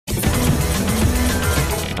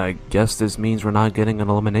I guess this means we're not getting an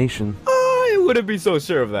elimination. I wouldn't be so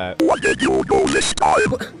sure of that. What did you do this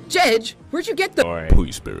time? Jedge, where'd you get the—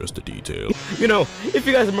 Please spare us the detail. You know, if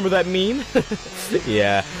you guys remember that meme,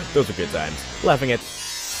 yeah, those were good times. Laughing at.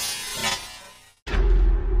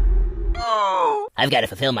 I've got to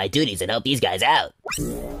fulfill my duties and help these guys out.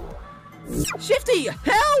 Shifty,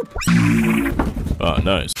 help! Ah,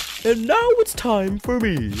 nice. And now it's time for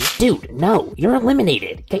me. Dude, no, you're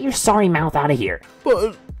eliminated. Get your sorry mouth out of here.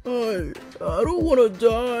 But I don't want to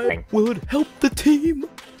die. Will it help the team?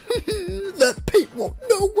 That paint won't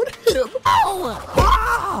know what hit him.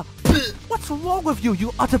 Ah! What's wrong with you,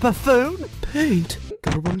 you utter buffoon? Paint.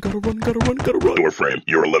 Gotta run, gotta run, gotta run, gotta run. Doorframe,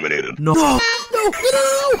 you're eliminated. No. No,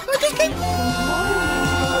 I just can't.